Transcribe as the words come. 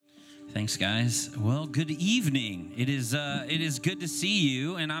Thanks, guys. Well, good evening. It is good to see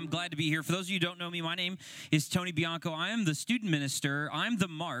you, and I'm glad to be here. For those of you who don't know me, my name is Tony Bianco. I am the student minister. I'm the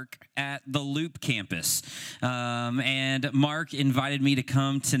Mark at the Loop campus. And Mark invited me to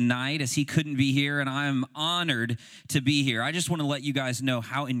come tonight as he couldn't be here, and I'm honored to be here. I just want to let you guys know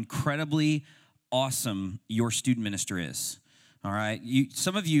how incredibly awesome your student minister is. All right,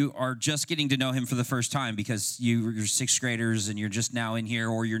 some of you are just getting to know him for the first time because you're sixth graders and you're just now in here,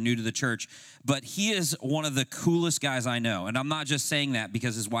 or you're new to the church. But he is one of the coolest guys I know. And I'm not just saying that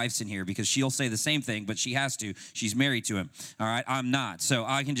because his wife's in here, because she'll say the same thing, but she has to. She's married to him. All right, I'm not. So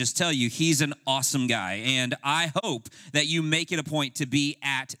I can just tell you he's an awesome guy. And I hope that you make it a point to be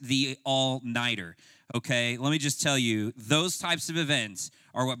at the all-nighter. Okay, let me just tell you, those types of events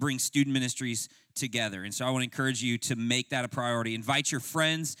are what bring student ministries together. And so I want to encourage you to make that a priority. Invite your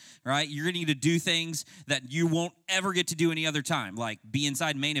friends, right? You're going to need to do things that you won't ever get to do any other time, like be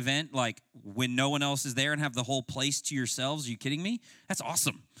inside main event, like when no one else is there, and have the whole place to yourselves. Are you kidding me? That's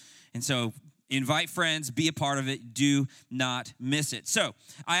awesome. And so invite friends, be a part of it. Do not miss it. So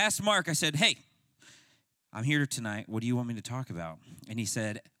I asked Mark, I said, hey, I'm here tonight. What do you want me to talk about? And he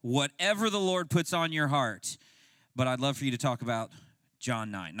said, whatever the Lord puts on your heart, but I'd love for you to talk about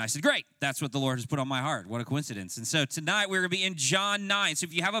John 9. And I said, great, that's what the Lord has put on my heart. What a coincidence. And so tonight we're going to be in John 9. So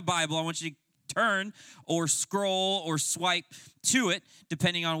if you have a Bible, I want you to turn or scroll or swipe to it,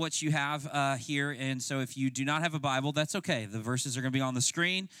 depending on what you have here. And so if you do not have a Bible, that's okay. The verses are going to be on the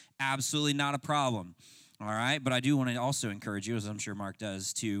screen. Absolutely not a problem. All right, but I do want to also encourage you, as I'm sure Mark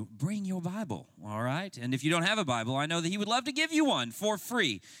does, to bring your Bible, all right? And if you don't have a Bible, I know that he would love to give you one for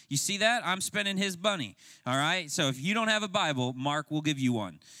free. You see that? I'm spending his money, all right? So if you don't have a Bible, Mark will give you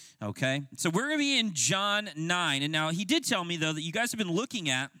one, okay? So we're going to be in John 9. And now he did tell me, though, that you guys have been looking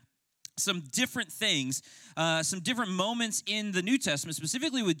at some different things, some different moments in the New Testament,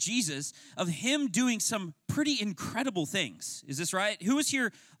 specifically with Jesus, of him doing some pretty incredible things. Is this right? Who was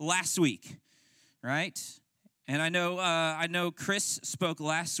here last week? Right? And I know Chris spoke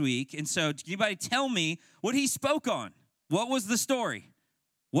last week. And so can anybody tell me what he spoke on? What was the story?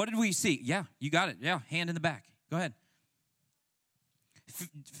 What did we see? Yeah, you got it. Yeah, hand in the back. Go ahead.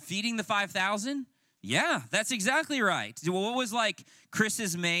 Feeding the 5,000? Yeah, that's exactly right. What was like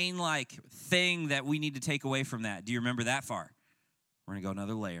Chris's main thing that we need to take away from that? Do you remember that far? We're going to go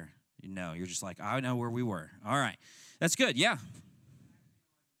another layer. No, you're just like, I know where we were. All right. That's good. Yeah.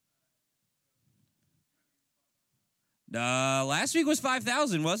 Last week was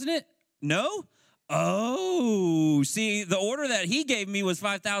 5,000, wasn't it? No? Oh, see, the order that he gave me was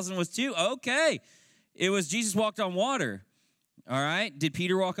 5,000 was 2. Okay. It was Jesus walked on water. All right. Did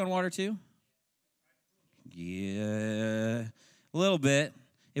Peter walk on water too? Yeah, a little bit.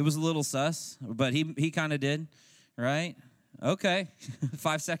 It was a little sus, but he kind of did, right? Okay.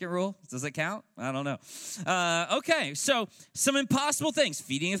 5-second rule. Does it count? I don't know. Okay. So some impossible things.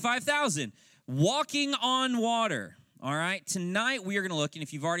 Feeding the 5,000. Walking on water. All right, tonight we are going to look, and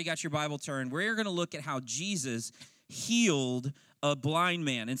if you've already got your Bible turned, we're going to look at how Jesus healed a blind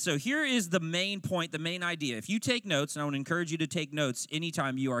man. And so here is the main point, the main idea. If you take notes, and I want to encourage you to take notes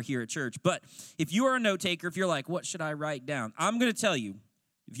anytime you are here at church, but if you are a note taker, if you're like, what should I write down? I'm going to tell you,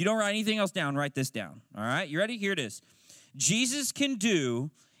 if you don't write anything else down, write this down. All right, you ready? Here it is. Jesus can do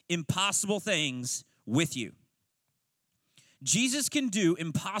impossible things with you. Jesus can do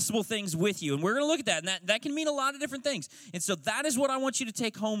impossible things with you. And we're going to look at that. And that can mean a lot of different things. And so that is what I want you to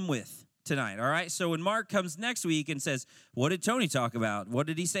take home with tonight, all right? So when Mark comes next week and says, what did Tony talk about? What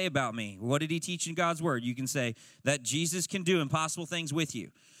did he say about me? What did he teach in God's word? You can say that Jesus can do impossible things with you,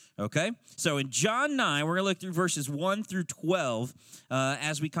 okay? So in John 9, we're going to look through verses 1 through 12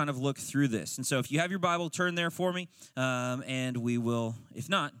 as we kind of look through this. And so if you have your Bible, turn there for me, and we will, if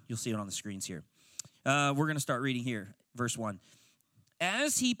not, you'll see it on the screens here. We're going to start reading here. Verse 1,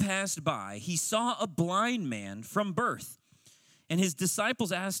 as he passed by, he saw a blind man from birth. And his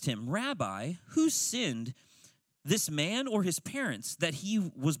disciples asked him, Rabbi, who sinned, this man or his parents, that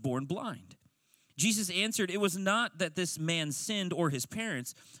he was born blind? Jesus answered, it was not that this man sinned or his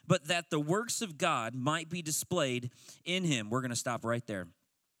parents, but that the works of God might be displayed in him. We're going to stop right there.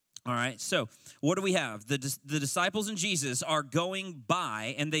 All right, so what do we have? The disciples and Jesus are going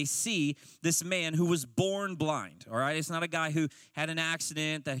by, and they see this man who was born blind, all right? It's not a guy who had an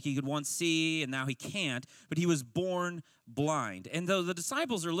accident that he could once see, and now he can't, but he was born blind. And though the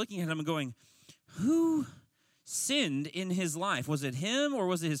disciples are looking at him and going, who sinned in his life? Was it him, or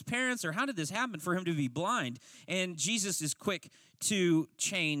was it his parents, or how did this happen for him to be blind? And Jesus is quick to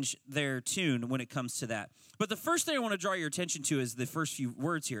change their tune when it comes to that. But the first thing I want to draw your attention to is the first few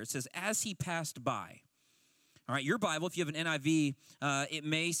words here. It says, as he passed by. All right, your Bible, if you have an NIV, it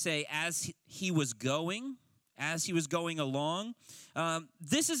may say, as he was going along.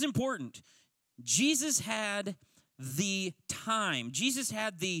 This is important. Jesus had the time. Jesus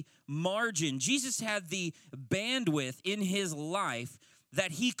had the margin. Jesus had the bandwidth in his life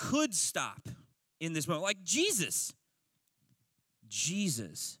that he could stop in this moment. Like Jesus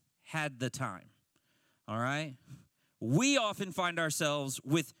had the time. All right? We often find ourselves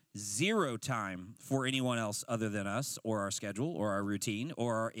with zero time for anyone else other than us or our schedule or our routine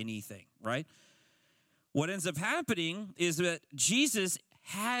or our anything, right? What ends up happening is that Jesus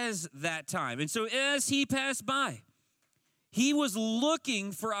has that time. And so as he passed by, he was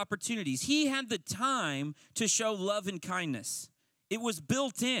looking for opportunities. He had the time to show love and kindness. It was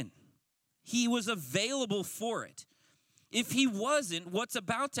built in. He was available for it. If he wasn't, what's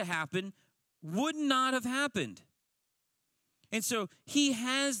about to happen would not have happened. And so he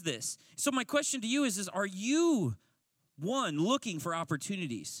has this. So my question to you is are you, one, looking for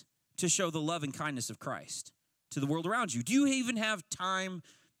opportunities to show the love and kindness of Christ to the world around you? Do you even have time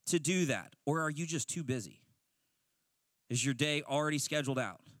to do that? Or are you just too busy? Is your day already scheduled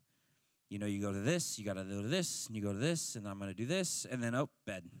out? You know, you go to this, you got to go to this, and you go to this, and I'm going to do this, and then,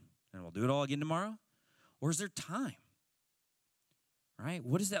 bed. And we'll do it all again tomorrow? Or is there time? Right?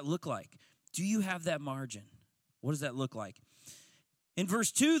 What does that look like? Do you have that margin? What does that look like? In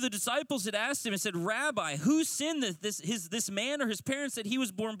verse 2, the disciples had asked him and said, Rabbi, who sinned this man or his parents that he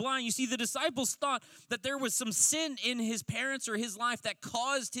was born blind? You see, the disciples thought that there was some sin in his parents or his life that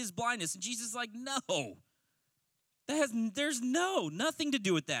caused his blindness. And Jesus is like, no. There's nothing to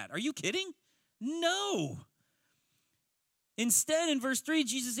do with that. Are you kidding? No. Instead, in verse 3,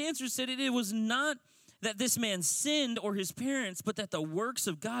 Jesus answered, said it was not that this man sinned or his parents, but that the works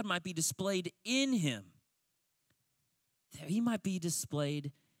of God might be displayed in him. That he might be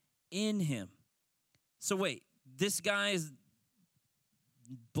displayed in him. So wait, this guy is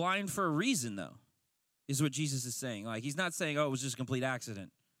blind for a reason, though, is what Jesus is saying. Like, he's not saying, it was just a complete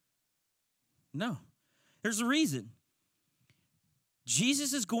accident. No, there's a reason.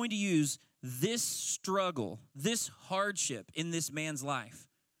 Jesus is going to use this struggle, this hardship in this man's life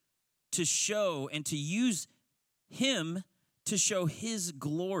to show and to use him to show his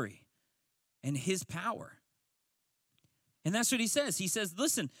glory and his power. And that's what he says. He says,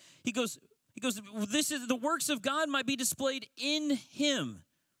 listen, he goes, this is the works of God might be displayed in him.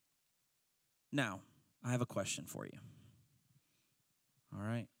 Now, I have a question for you. All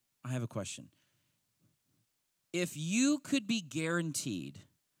right? I have a question. If you could be guaranteed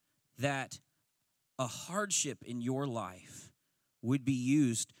that a hardship in your life would be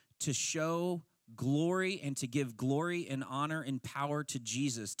used to show glory and to give glory and honor and power to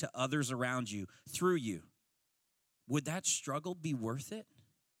Jesus, to others around you, through you, would that struggle be worth it?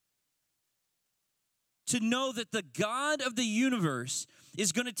 To know that the God of the universe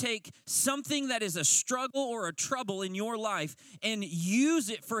is going to take something that is a struggle or a trouble in your life and use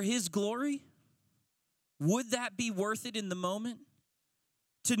it for his glory? Would that be worth it in the moment?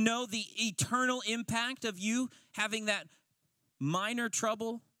 To know the eternal impact of you having that minor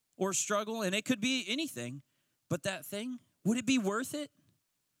trouble or struggle, and it could be anything, but that thing, would it be worth it?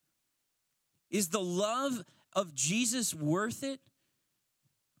 Is the love of Jesus worth it?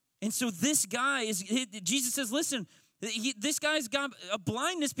 And so this guy Jesus says, listen, this guy's got a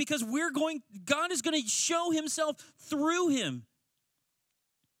blindness because God is going to show himself through him.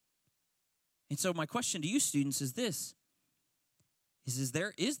 And so my question to you students is this, is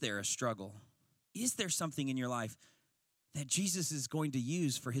there a struggle? Is there something in your life that Jesus is going to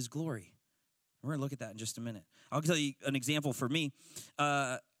use for his glory? We're going to look at that in just a minute. I'll tell you an example for me.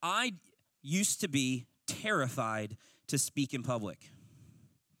 I used to be terrified to speak in public.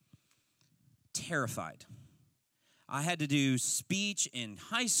 Terrified. I had to do speech in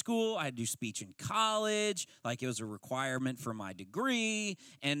high school. I had to do speech in college. Like, it was a requirement for my degree,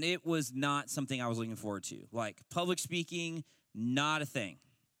 and it was not something I was looking forward to. Like, public speaking, not a thing.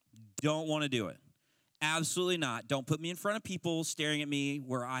 Don't want to do it. Absolutely not. Don't put me in front of people staring at me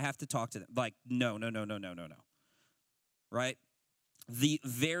where I have to talk to them. Like, no. Right? The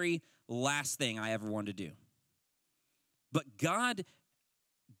very last thing I ever wanted to do. But God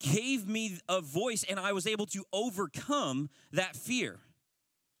gave me a voice, and I was able to overcome that fear.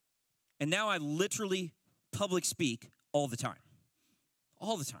 And now I literally public speak all the time.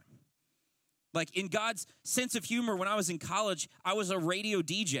 All the time. Like, in God's sense of humor, when I was in college, I was a radio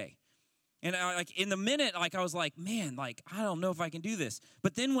DJ. And in the minute, I was like, man, I don't know if I can do this.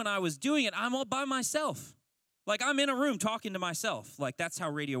 But then when I was doing it, I'm all by myself. Like, I'm in a room talking to myself. Like, that's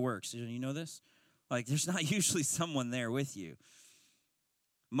how radio works. You know this? Like, there's not usually someone there with you.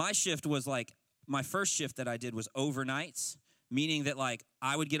 My shift was my first shift that I did was overnights, meaning that like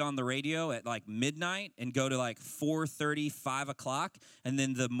I would get on the radio at like midnight and go to like 4:30, 5 o'clock, and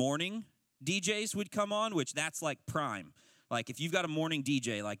then the morning DJs would come on, which that's like prime. Like if you've got a morning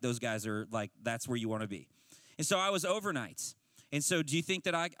DJ, like those guys are like, that's where you want to be. And so I was overnights. And so do you think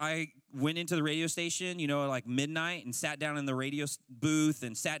that I went into the radio station, you know, like midnight and sat down in the radio booth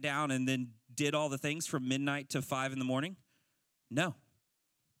and sat down and then did all the things from midnight to 5 in the morning? No.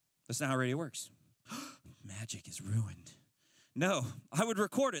 That's not how radio works. Magic is ruined. No, I would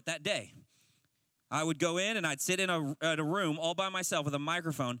record it that day. I would go in and I'd sit in a room all by myself with a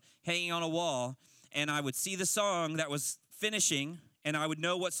microphone hanging on a wall, and I would see the song that was finishing, and I would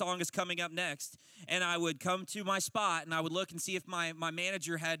know what song is coming up next, and I would come to my spot, and I would look and see if my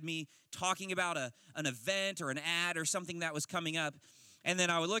manager had me talking about an event or an ad or something that was coming up, and then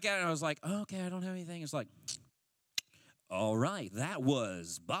I would look at it, and I was like, oh, okay, I don't have anything. It's like, all right, that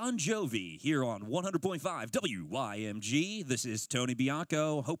was Bon Jovi here on 100.5 WYMG. This is Tony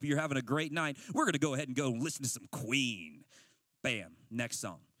Bianco. Hope you're having a great night. We're going to go ahead and go listen to some Queen. Bam, next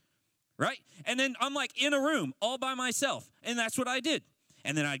song. Right? And then I'm like in a room all by myself, and that's what I did.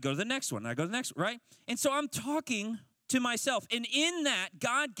 And then I'd go to the next one, and I'd go to the next one, right? And so I'm talking to myself, and in that,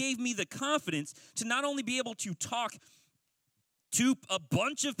 God gave me the confidence to not only be able to talk to a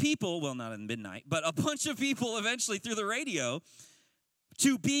bunch of people, well, not at midnight, but a bunch of people eventually through the radio,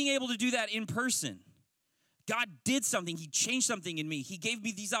 to being able to do that in person. God did something. He changed something in me. He gave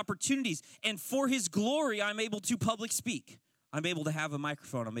me these opportunities. And for his glory, I'm able to public speak. I'm able to have a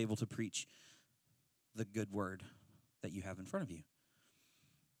microphone. I'm able to preach the good word that you have in front of you.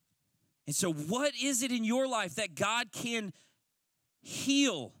 And so what is it in your life that God can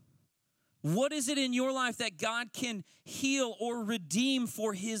heal? What is it in your life that God can heal or redeem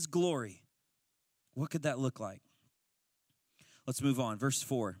for his glory? What could that look like? Let's move on. Verse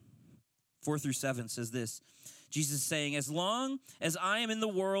 4 through 7 says this. Jesus is saying, as long as I am in the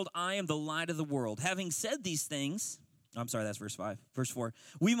world, I am the light of the world. Having said these things, I'm sorry, that's verse 5. Verse 4,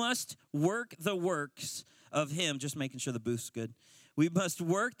 we must work the works of him, just making sure the booth's good. We must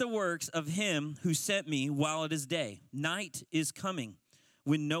work the works of him who sent me while it is day. Night is coming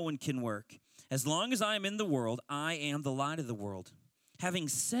when no one can work. As long as I am in the world, I am the light of the world. Having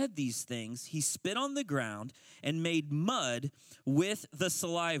said these things, he spit on the ground and made mud with the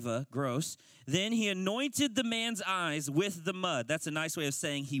saliva, gross. Then he anointed the man's eyes with the mud. That's a nice way of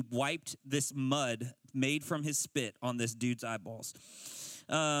saying he wiped this mud made from his spit on this dude's eyeballs.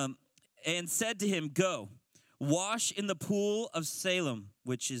 And said to him, go, wash in the pool of Siloam,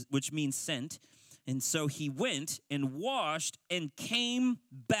 which means sent. And so he went and washed and came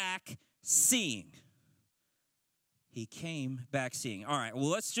back seeing. He came back seeing. All right, well,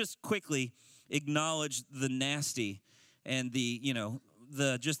 let's just quickly acknowledge the nasty and the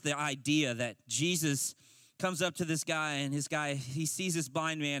idea that Jesus comes up to this guy, and he sees this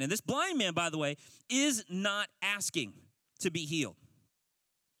blind man. And this blind man, by the way, is not asking to be healed.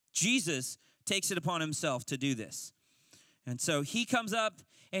 Jesus takes it upon himself to do this. And so he comes up,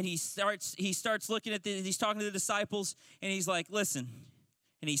 and he starts looking at he's talking to the disciples, and he's like, listen.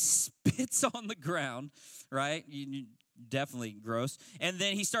 And he spits on the ground, right? Definitely gross. And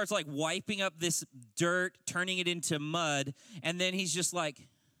then he starts like wiping up this dirt, turning it into mud. And then he's just like,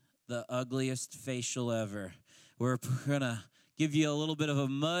 the ugliest facial ever. We're going to give you a little bit of a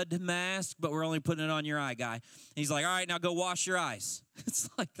mud mask, but we're only putting it on your eye, guy. And he's like, all right, now go wash your eyes. It's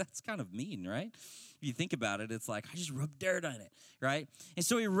like, that's kind of mean, right? If you think about it, it's like, I just rubbed dirt on it, right? And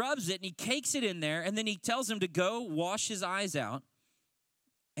so he rubs it and he cakes it in there, and then he tells him to go wash his eyes out.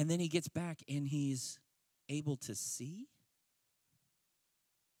 And then he gets back and he's able to see.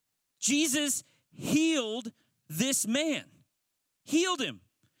 Jesus healed this man. Healed him.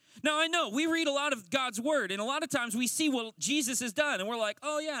 Now, I know we read a lot of God's word, and a lot of times we see what Jesus has done, and we're like,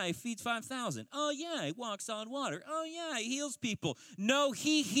 oh, yeah, he feeds 5,000. Oh, yeah, he walks on water. Oh, yeah, he heals people. No,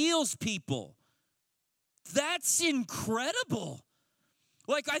 he heals people. That's incredible.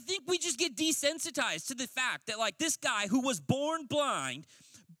 Like, I think we just get desensitized to the fact that, like, this guy who was born blind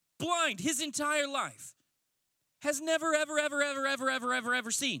his entire life, has never,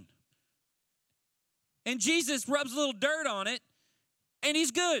 ever seen. And Jesus rubs a little dirt on it, and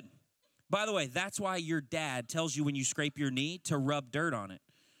he's good. By the way, that's why your dad tells you when you scrape your knee to rub dirt on it.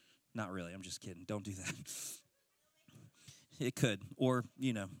 Not really, I'm just kidding. Don't do that. It could, or,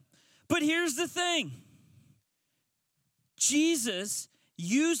 But here's the thing. Jesus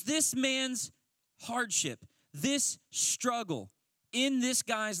used this man's hardship, this struggle, in this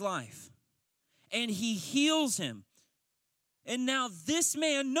guy's life, and he heals him. And now this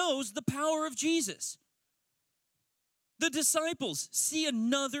man knows the power of Jesus. The disciples see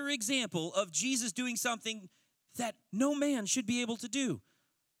another example of Jesus doing something that no man should be able to do.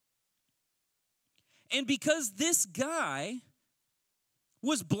 And because this guy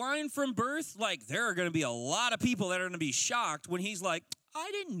was blind from birth, like there are going to be a lot of people that are going to be shocked when he's like, I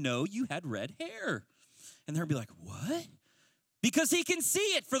didn't know you had red hair. And they'll be like, what? Because he can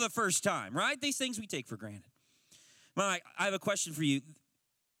see it for the first time, right? These things we take for granted. Mike, I have a question for you.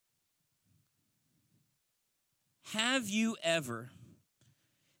 Have you ever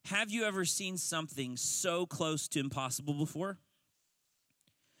seen something so close to impossible before?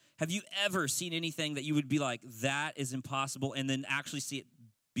 Have you ever seen anything that you would be like, that is impossible, and then actually see it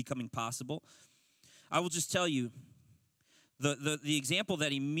becoming possible? I will just tell you, the example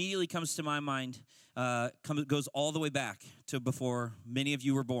that immediately comes to my mind goes all the way back to before many of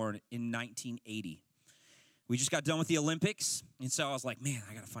you were born in 1980. We just got done with the Olympics, and so I was like, man,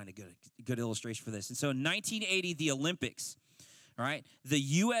 I got to find a good illustration for this. And so in 1980, the Olympics, all right, the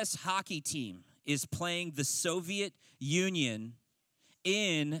U.S. hockey team is playing the Soviet Union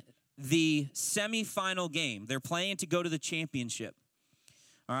in the semifinal game. They're playing to go to the championship.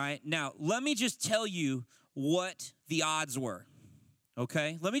 All right, now let me just tell you what the odds were,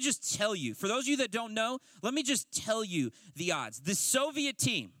 okay? Let me just tell you. For those of you that don't know, let me just tell you the odds. The Soviet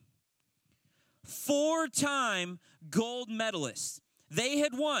team, 4-time gold medalists. They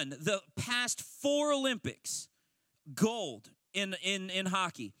had won the past 4 Olympics, gold in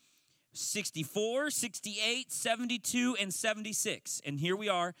hockey. 64, 68, 72, and 76. And here we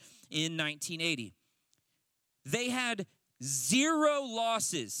are in 1980. They had 0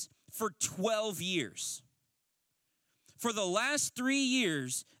 losses for 12 years. For the last 3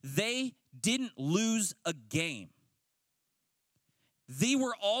 years, they didn't lose a game. They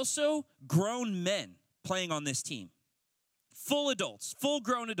were also grown men playing on this team. Full adults,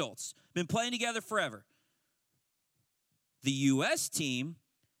 full-grown adults, been playing together forever. The U.S. team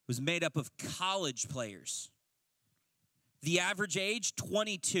was made up of college players. The average age,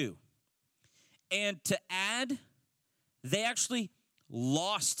 22. And to add, they actually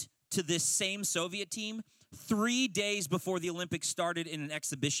lost to this same Soviet team 3 days before the Olympics started in an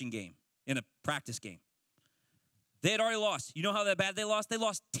exhibition game, in a practice game. They had already lost. You know how bad they lost? They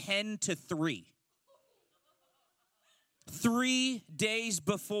lost 10-3. 3 days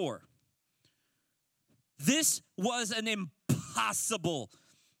before. This was an impossible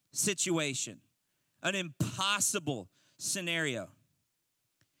situation, an impossible scenario.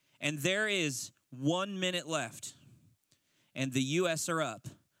 And there is 1 minute left, and the U.S. are up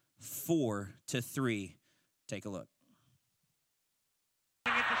 4-3. Take a look. It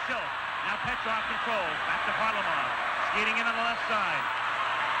to Silk. Now Petrov controls. Back to Varlamov. Skating in on the left side.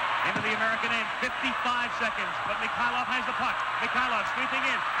 Into the American end. 55 seconds. But Mikhailov has the puck. Mikhailov sweeping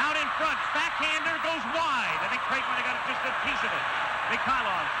in. Out in front. Backhander goes wide. I think Craig might have got just a piece of it.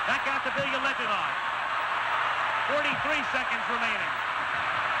 Mikhailov back out to Ilya Letinov. 43 seconds remaining.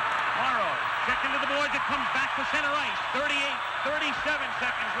 Morrow checked into the boards. It comes back to center ice. 37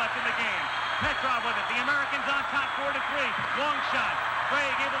 seconds left in the game. Petrov with it. The Americans on top 4-3. Long shot.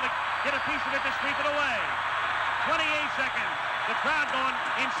 Craig able to get a piece of it to sweep it away. 28 seconds. The crowd going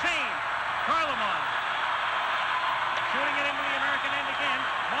insane. Varlamov shooting it into the American end again.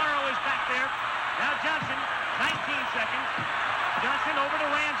 Morrow is back there. Now Johnson, 19 seconds. Johnson over to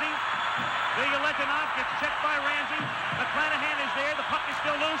Ramsey. Ilya Letinov gets checked by Ramsey. McClanahan is there. The puck is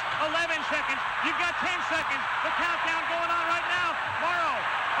still loose. 11 seconds. You've got 10 seconds. The countdown going on right now. Morrow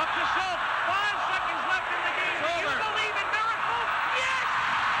up to Silk. 5 seconds left in the game. Do you believe in miracles? Yes!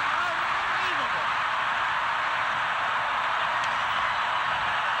 Unbelievable.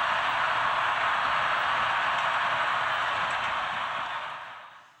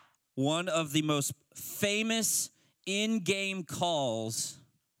 One of the most famous in-game calls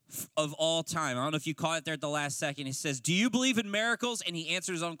of all time. I don't know if you caught it there at the last second. He says, do you believe in miracles? And he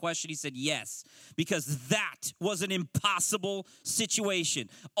answered his own question. He said, yes, because that was an impossible situation.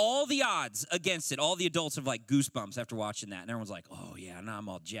 All the odds against it, all the adults have like goosebumps after watching that. And everyone's like, oh yeah, now I'm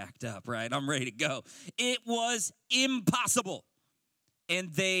all jacked up, right? I'm ready to go. It was impossible.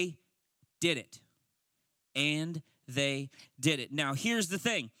 And they did it. And they did it. Now, here's the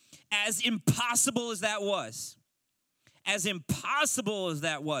thing. As impossible as that was,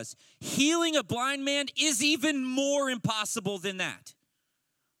 healing a blind man is even more impossible than that.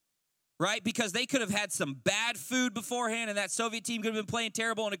 Right? Because they could have had some bad food beforehand, and that Soviet team could have been playing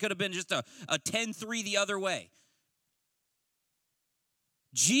terrible, and it could have been just a 10-3 the other way.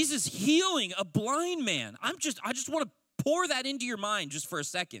 Jesus healing a blind man. I just want to pour that into your mind just for a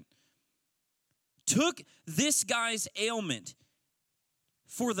second. Took this guy's ailment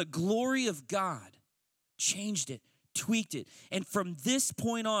for the glory of God, changed it, tweaked it. And from this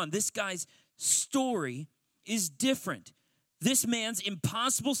point on, this guy's story is different. This man's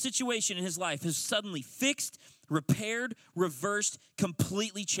impossible situation in his life has suddenly fixed, repaired, reversed,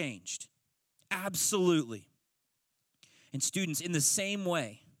 completely changed. Absolutely. And students, in the same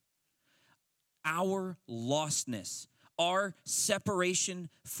way, our lostness, our separation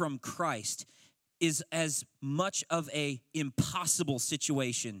from Christ is as much of an impossible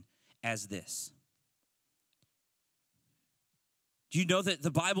situation as this. Do you know that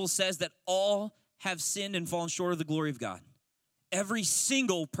the Bible says that all have sinned and fallen short of the glory of God? Every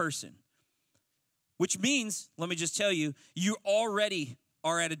single person. Which means, let me just tell you, you already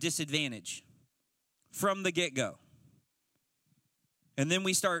are at a disadvantage from the get-go. And then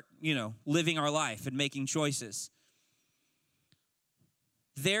we start, living our life and making choices.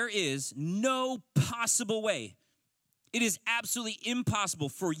 There is no possible way. It is absolutely impossible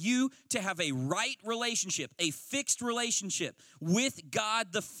for you to have a right relationship, a fixed relationship with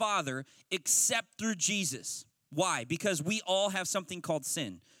God the Father except through Jesus. Why? Because we all have something called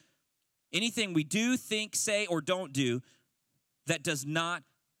sin. Anything we do, think, say, or don't do that does not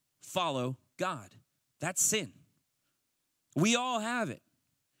follow God, that's sin. We all have it.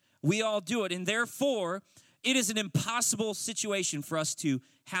 We all do it. And therefore, it is an impossible situation for us to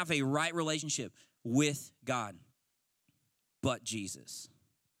have a right relationship with God. But Jesus.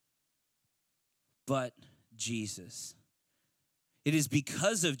 But Jesus. It is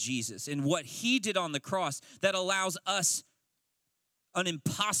because of Jesus and what he did on the cross that allows us an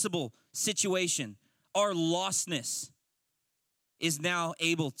impossible situation. Our lostness is now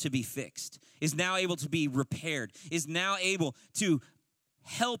able to be fixed, is now able to be repaired, is now able to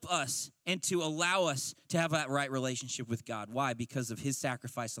help us and to allow us to have that right relationship with God. Why? Because of his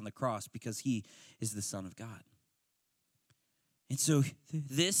sacrifice on the cross, because he is the Son of God. And so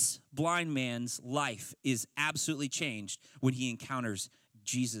this blind man's life is absolutely changed when he encounters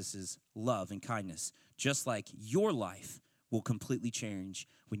Jesus' love and kindness, just like your life will completely change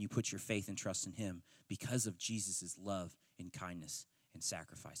when you put your faith and trust in him because of Jesus' love and kindness and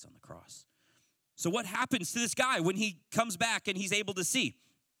sacrifice on the cross. So what happens to this guy when he comes back and he's able to see?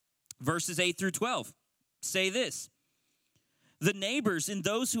 Verses 8 through 12 say this. The neighbors and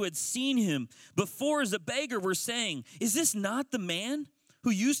those who had seen him before as a beggar were saying, "Is this not the man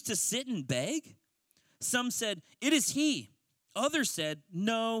who used to sit and beg?" Some said, "It is he." Others said,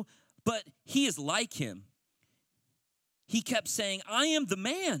 "No, but he is like him." He kept saying, "I am the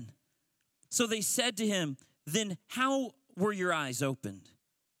man." So they said to him, "Then how were your eyes opened?"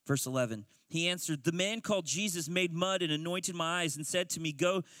 Verse 11, he answered, "The man called Jesus made mud and anointed my eyes and said to me,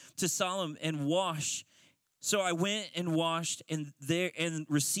 'Go to Siloam and wash.' So I went and washed and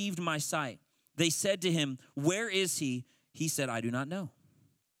received my sight." They said to him, "Where is he?" He said, "I do not know."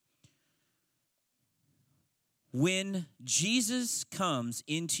 When Jesus comes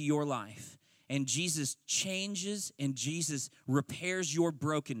into your life and Jesus changes and Jesus repairs your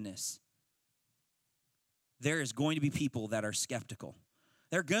brokenness, there is going to be people that are skeptical.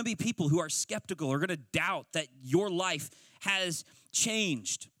 There are going to be people who are skeptical, are going to doubt that your life has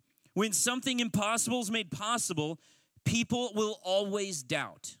changed. When something impossible is made possible, people will always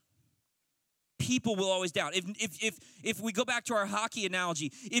doubt. People will always doubt. If we go back to our hockey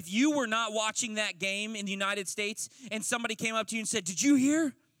analogy, if you were not watching that game in the United States and somebody came up to you and said, "Did you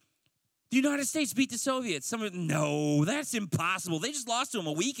hear? The United States beat the Soviets." No, that's impossible. They just lost to them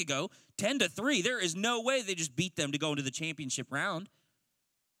a week ago, 10-3. There is no way they just beat them to go into the championship round.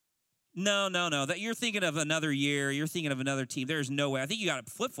 No. That you're thinking of another year. You're thinking of another team. There's no way. I think you got it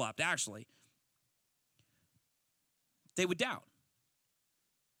flip-flopped, actually. They would doubt.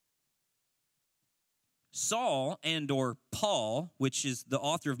 Saul and or Paul, which is the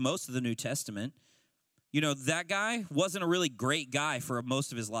author of most of the New Testament, that guy wasn't a really great guy for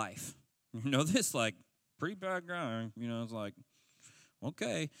most of his life. This, pretty bad guy. It's like,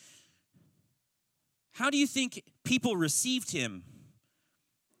 okay. How do you think people received him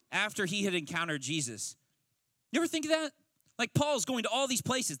after he had encountered Jesus? You ever think of that? Like Paul's going to all these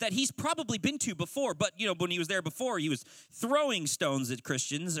places that he's probably been to before, but, when he was there before, he was throwing stones at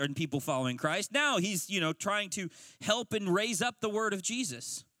Christians and people following Christ. Now he's, trying to help and raise up the word of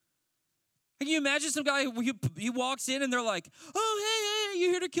Jesus. Can you imagine some guy, he walks in and they're like, "Oh, hey, you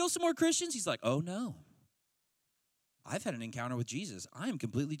here to kill some more Christians?" He's like, "Oh, no. I've had an encounter with Jesus. I am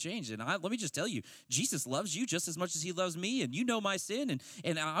completely changed. And let me just tell you, Jesus loves you just as much as he loves me. And you know my sin.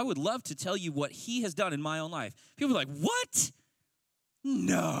 And I would love to tell you what he has done in my own life." People are like, "What?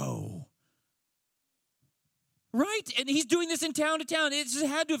 No." Right? And he's doing this in town to town. It just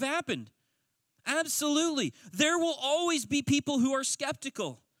had to have happened. Absolutely. There will always be people who are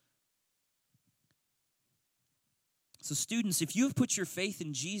skeptical. So students, if you have put your faith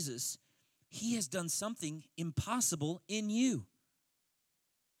in Jesus, he has done something impossible in you.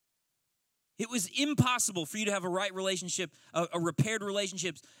 It was impossible for you to have a right relationship, a repaired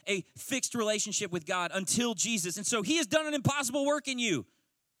relationship, a fixed relationship with God until Jesus. And so he has done an impossible work in you.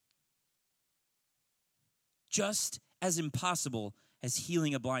 Just as impossible as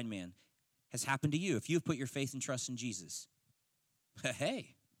healing a blind man has happened to you if you've put your faith and trust in Jesus.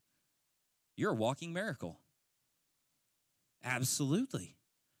 Hey, you're a walking miracle. Absolutely.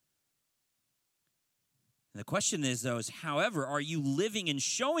 And the question is, though, however, are you living and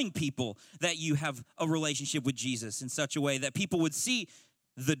showing people that you have a relationship with Jesus in such a way that people would see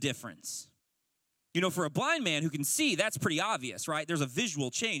the difference? You know, for a blind man who can see, that's pretty obvious, right? There's a visual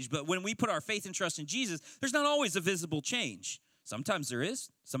change. But when we put our faith and trust in Jesus, there's not always a visible change. Sometimes there is,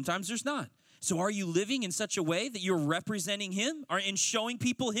 sometimes there's not. So are you living in such a way that you're representing him or in showing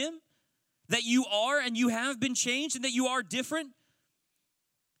people him? That you are and you have been changed and that you are different?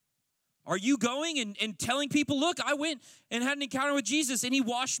 Are you going and telling people, look, I went and had an encounter with Jesus and he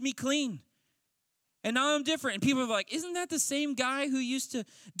washed me clean. And now I'm different. And people are like, isn't that the same guy who used to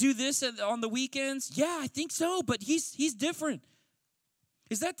do this on the weekends? Yeah, I think so, but he's different.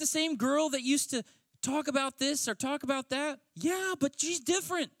 Is that the same girl that used to talk about this or talk about that? Yeah, but she's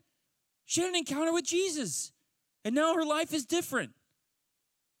different. She had an encounter with Jesus. And now her life is different.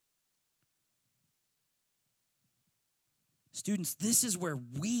 Students, this is where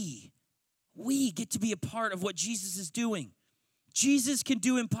we get to be a part of what Jesus is doing. Jesus can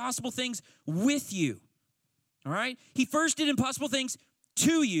do impossible things with you, all right? He first did impossible things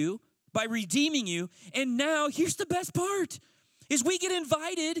to you by redeeming you, and now here's the best part, is we get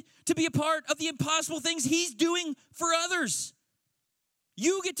invited to be a part of the impossible things he's doing for others.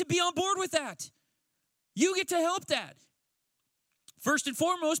 You get to be on board with that. You get to help that. First and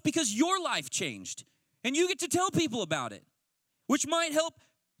foremost, because your life changed, and you get to tell people about it, which might help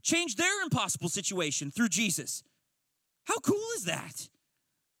change their impossible situation through Jesus. How cool is that?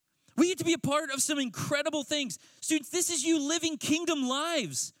 We get to be a part of some incredible things. Students, this is you living kingdom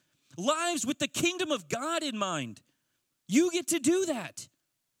lives. Lives with the kingdom of God in mind. You get to do that.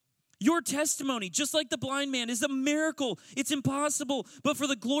 Your testimony, just like the blind man, is a miracle. It's impossible, but for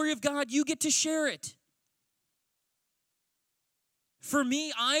the glory of God, you get to share it. For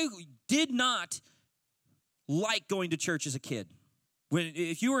me, I did not like going to church as a kid.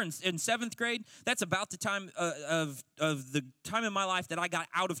 If you were in seventh grade, that's about the time of the time in my life that I got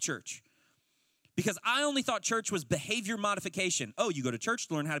out of church. Because I only thought church was behavior modification. Oh, you go to church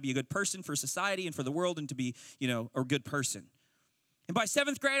to learn how to be a good person for society and for the world and to be, a good person. And by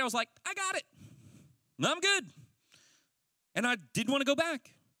seventh grade, I was like, I got it. I'm good. And I didn't want to go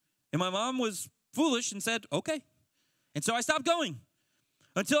back. And my mom was foolish and said, okay. And so I stopped going.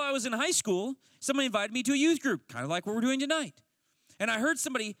 Until I was in high school, somebody invited me to a youth group, kind of like what we're doing tonight. And I heard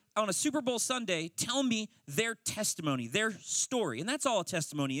somebody on a Super Bowl Sunday tell me their testimony, their story. And that's all a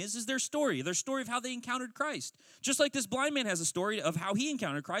testimony is their story of how they encountered Christ. Just like this blind man has a story of how he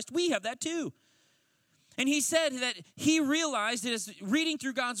encountered Christ, we have that too. And he said that he realized that as reading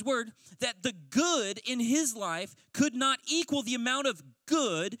through God's word, that the good in his life could not equal the amount of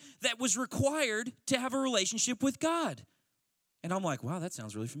good that was required to have a relationship with God. And I'm like, wow, that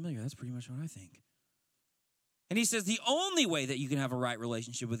sounds really familiar. That's pretty much what I think. And he says the only way that you can have a right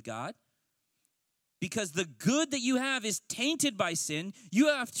relationship with God, because the good that you have is tainted by sin, you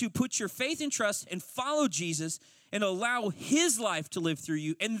have to put your faith and trust and follow Jesus and allow his life to live through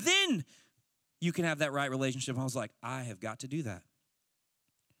you. And then you can have that right relationship. I was like, I have got to do that.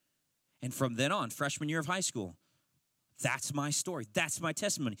 And from then on, freshman year of high school, that's my story. That's my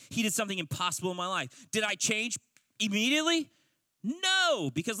testimony. He did something impossible in my life. Did I change immediately?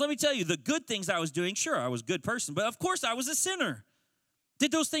 No, because let me tell you, the good things I was doing, sure, I was a good person, but of course I was a sinner.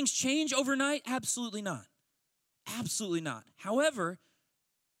 Did those things change overnight? Absolutely not. Absolutely not. However,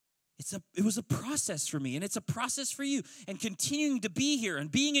 it was a process for me, and it's a process for you. And continuing to be here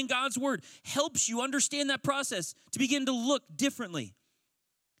and being in God's word helps you understand that process to begin to look differently.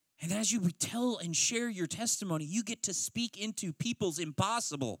 And as you tell and share your testimony, you get to speak into people's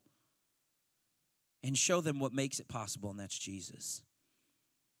impossible and show them what makes it possible, and that's Jesus.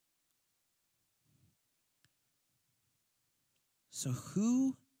 So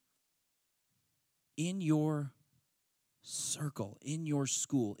who in your circle, in your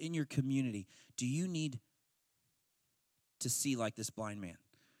school, in your community, do you need to see like this blind man?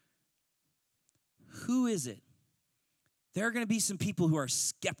 Who is it? There are going to be some people who are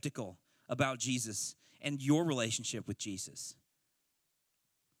skeptical about Jesus and your relationship with Jesus.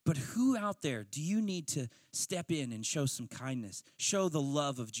 But who out there do you need to step in and show some kindness, show the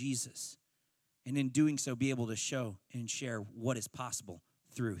love of Jesus? And in doing so, be able to show and share what is possible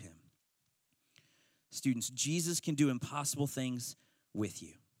through him. Students, Jesus can do impossible things with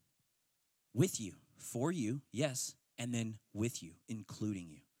you. With you, for you, yes, and then with you, including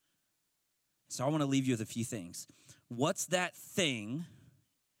you. So I want to leave you with a few things. What's that thing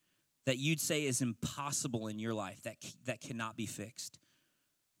that you'd say is impossible in your life, that cannot be fixed,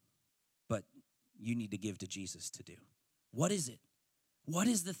 but you need to give to Jesus to do? What is it? What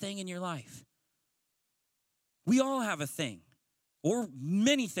is the thing in your life? We all have a thing, or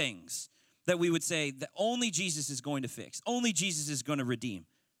many things, that we would say that only Jesus is going to fix, only Jesus is going to redeem.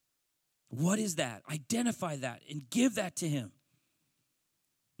 What is that? Identify that and give that to him.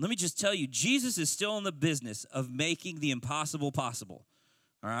 Let me just tell you, Jesus is still in the business of making the impossible possible,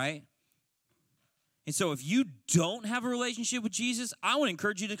 all right? And so if you don't have a relationship with Jesus, I want to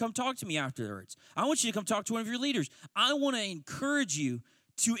encourage you to come talk to me afterwards. I want you to come talk to one of your leaders. I want to encourage you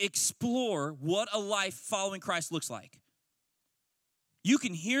to explore what a life following Christ looks like. You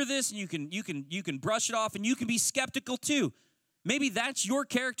can hear this and you can brush it off, and you can be skeptical too. Maybe that's your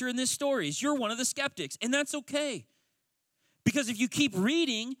character in this story, is you're one of the skeptics, and that's okay. Because if you keep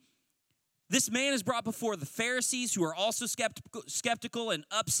reading, this man is brought before the Pharisees, who are also skeptical and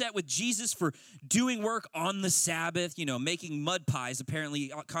upset with Jesus for doing work on the Sabbath. You know, making mud pies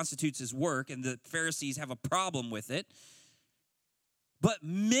apparently constitutes his work, and the Pharisees have a problem with it. But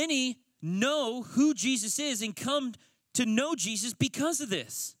many know who Jesus is and come to know Jesus because of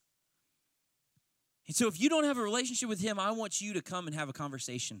this. And so if you don't have a relationship with him, I want you to come and have a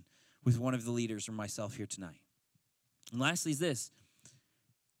conversation with one of the leaders or myself here tonight. And lastly is this,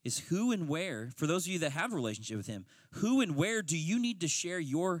 is who and where, for those of you that have a relationship with him, who and where do you need to share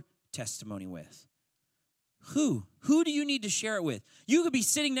your testimony with? Who? Who do you need to share it with? You could be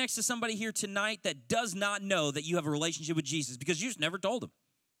sitting next to somebody here tonight that does not know that you have a relationship with Jesus because you just never told them.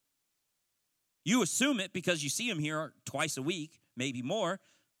 You assume it because you see him here twice a week, maybe more,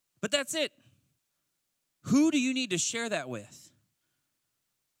 but that's it. Who do you need to share that with?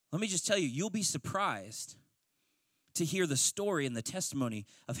 Let me just tell you, you'll be surprised to hear the story and the testimony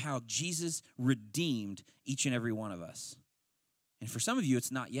of how Jesus redeemed each and every one of us. And for some of you,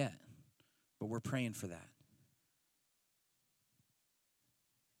 it's not yet, but we're praying for that.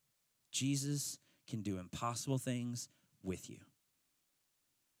 Jesus can do impossible things with you.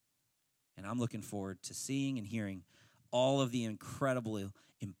 And I'm looking forward to seeing and hearing all of the incredible,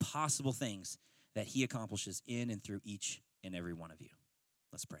 impossible things that he accomplishes in and through each and every one of you.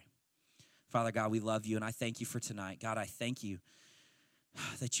 Let's pray. Father God, we love you, and I thank you for tonight. God, I thank you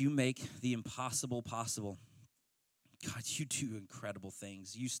that you make the impossible possible. God, you do incredible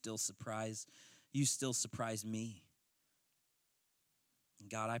things. You still surprise me. And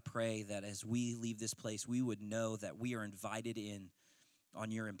God, I pray that as we leave this place, we would know that we are invited in on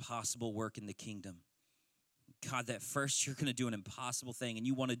your impossible work in the kingdom. God, that first you're going to do an impossible thing, and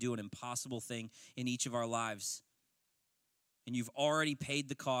you want to do an impossible thing in each of our lives. And you've already paid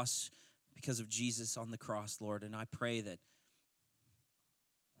the cost because of Jesus on the cross, Lord. And I pray that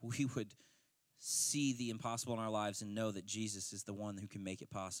we would see the impossible in our lives and know that Jesus is the one who can make it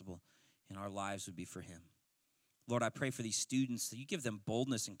possible, and our lives would be for him. Lord, I pray for these students that you give them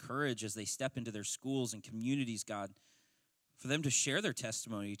boldness and courage as they step into their schools and communities, God, for them to share their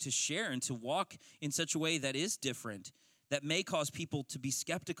testimony, to share and to walk in such a way that is different, that may cause people to be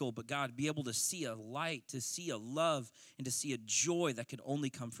skeptical, but God, be able to see a light, to see a love, and to see a joy that could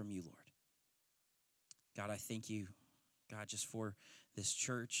only come from you, Lord. God, I thank you, God, just for this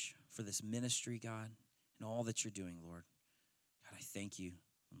church, for this ministry, God, and all that you're doing, Lord. God, I thank you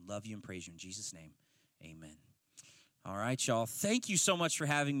and love you and praise you in Jesus' name. Amen. All right, y'all. Thank you so much for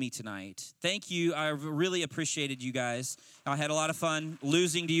having me tonight. Thank you. I really appreciated you guys. I had a lot of fun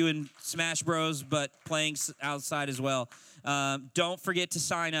losing to you in Smash Bros, but playing outside as well. Don't forget to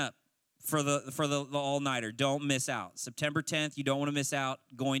sign up for the all-nighter. Don't miss out. September 10th, you don't want to miss out.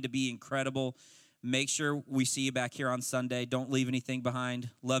 Going to be incredible. Make sure we see you back here on Sunday. Don't leave anything behind.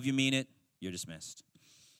 Love you, mean it. You're dismissed.